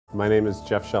My name is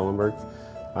Jeff Schellenberg.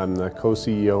 I'm the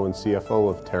co-CEO and CFO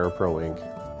of Terrapro Inc.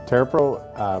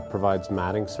 Terrapro provides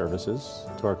matting services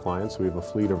to our clients. We have a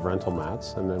fleet of rental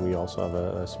mats, and then we also have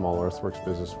a small earthworks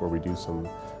business where we do some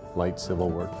light civil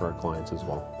work for our clients as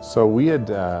well. So we had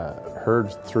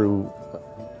heard through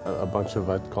a bunch of,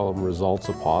 I'd call them results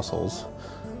apostles,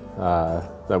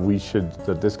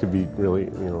 that this could be really,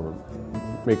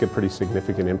 make a pretty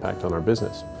significant impact on our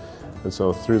business. And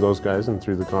so through those guys and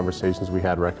through the conversations we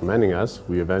had recommending us,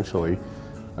 we eventually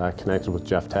connected with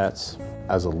Jeff Tetz.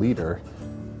 As a leader,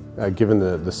 given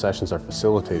the sessions are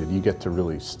facilitated, you get to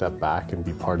really step back and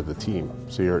be part of the team.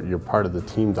 So you're part of the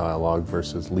team dialogue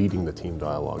versus leading the team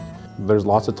dialogue. There's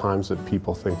lots of times that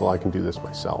people think, well, I can do this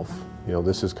myself.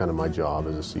 This is kind of my job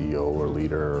as a CEO or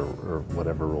leader or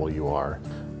whatever role you are.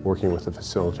 Working with a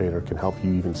facilitator can help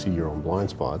you even see your own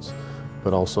blind spots,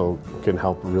 but also can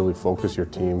help really focus your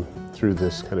team through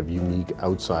this kind of unique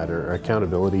outsider, or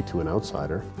accountability to an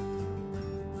outsider.